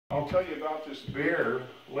I'll tell you about this bear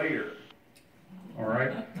later. All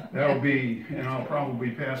right? That'll be, and I'll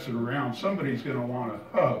probably pass it around. Somebody's going to want to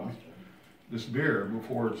hug this bear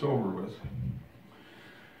before it's over with.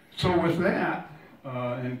 So with that,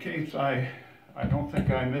 in case I don't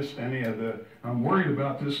think I missed any of the, I'm worried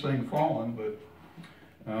about this thing falling,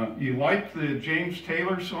 but you like the James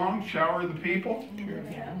Taylor song, Shower the People?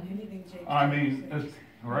 Yeah. I mean,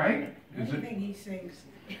 right? Anything he sings.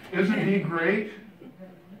 Isn't he great?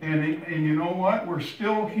 And you know what? We're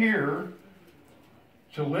still here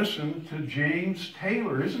to listen to James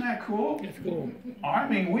Taylor. Isn't that cool? It's cool. I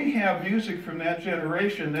mean, we have music from that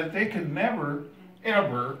generation that they can never,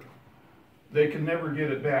 ever, they can never get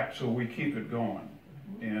it back, so we keep it going.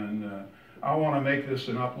 And I want to make this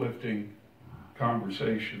an uplifting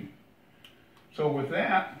conversation. So with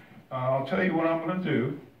that, I'll tell you what I'm going to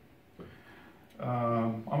do.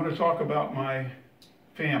 I'm going to talk about my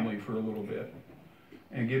family for a little bit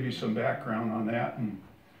and give you some background on that and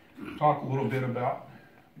talk a little bit about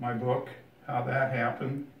my book, how that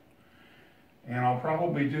happened. And I'll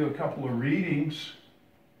probably do a couple of readings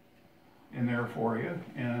in there for you.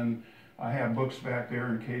 And I have books back there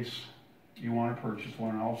in case you want to purchase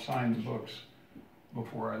one. I'll sign the books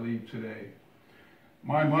before I leave today.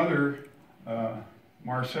 My mother,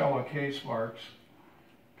 Marcella K. Sparks,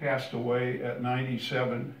 passed away at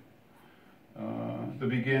 97, the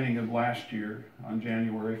beginning of last year on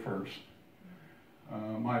January 1st.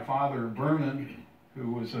 My father, Vernon,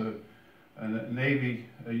 who was a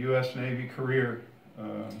U.S. Navy career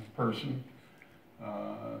person,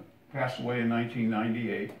 passed away in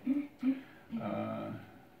 1998.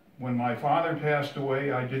 When my father passed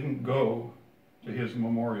away, I didn't go to his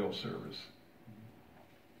memorial service.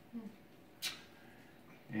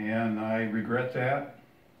 And I regret that.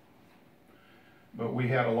 But we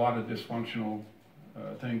had a lot of dysfunctional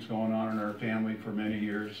things going on in our family for many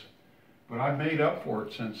years. But I've made up for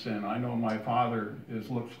it since then. I know my father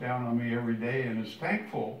looks down on me every day and is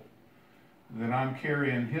thankful that I'm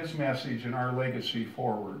carrying his message and our legacy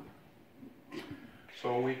forward.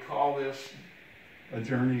 So we call this a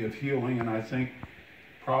journey of healing, and I think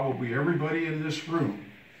probably everybody in this room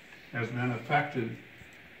has been affected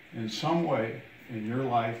in some way in your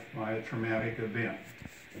life by a traumatic event.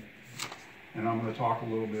 And I'm going to talk a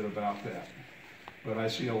little bit about that. But I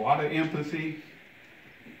see a lot of empathy,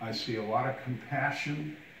 I see a lot of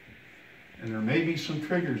compassion, and there may be some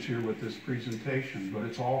triggers here with this presentation, but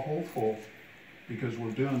it's all hopeful because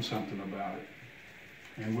we're doing something about it.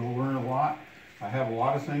 And we'll learn a lot. I have a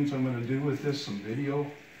lot of things I'm going to do with this, some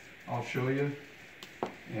video I'll show you,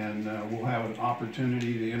 and we'll have an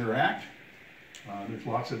opportunity to interact. There's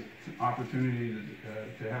lots of opportunity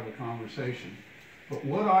to have a conversation. But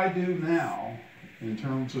what I do now, in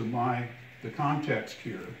terms of the context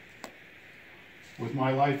here, with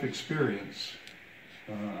my life experience,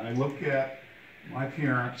 I look at my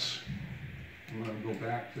parents. I'm going to go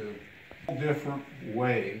back to a different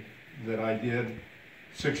way that I did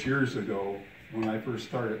 6 years ago when I first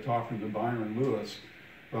started talking to Byron Lewis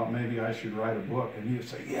about maybe I should write a book. And he'd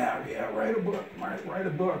say, yeah, write a book, write a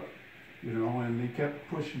book. You know, and he kept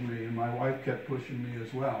pushing me, and my wife kept pushing me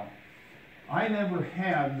as well. I never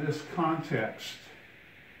had this context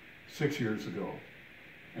 6 years ago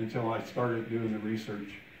until I started doing the research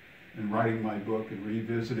and writing my book and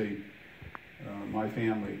revisiting my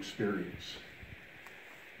family experience.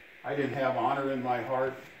 I didn't have honor in my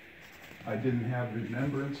heart. I didn't have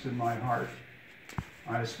remembrance in my heart.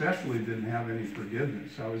 I especially didn't have any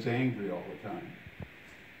forgiveness. I was angry all the time.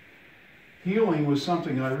 Healing was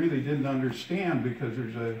something I really didn't understand because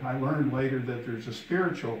I learned later that there's a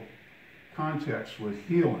spiritual context with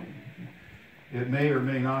healing. It may or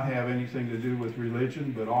may not have anything to do with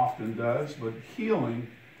religion, but often does. But healing,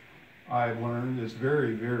 I've learned, is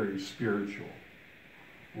very, very spiritual.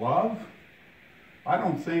 Love? I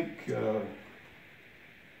don't think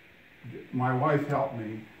my wife helped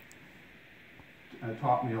me and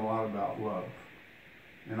taught me a lot about love.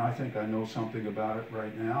 And I think I know something about it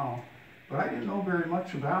right now. But I didn't know very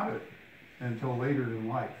much about it until later in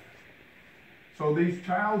life. So these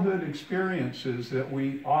childhood experiences that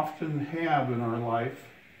we often have in our life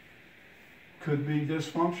could be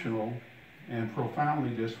dysfunctional and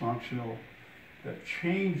profoundly dysfunctional, that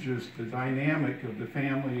changes the dynamic of the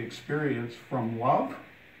family experience from love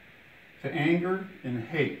to anger and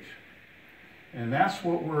hate. And that's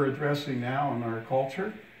what we're addressing now in our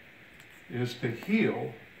culture, is to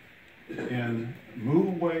heal and move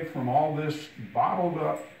away from all this bottled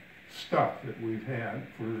up stuff that we've had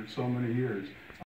for so many years.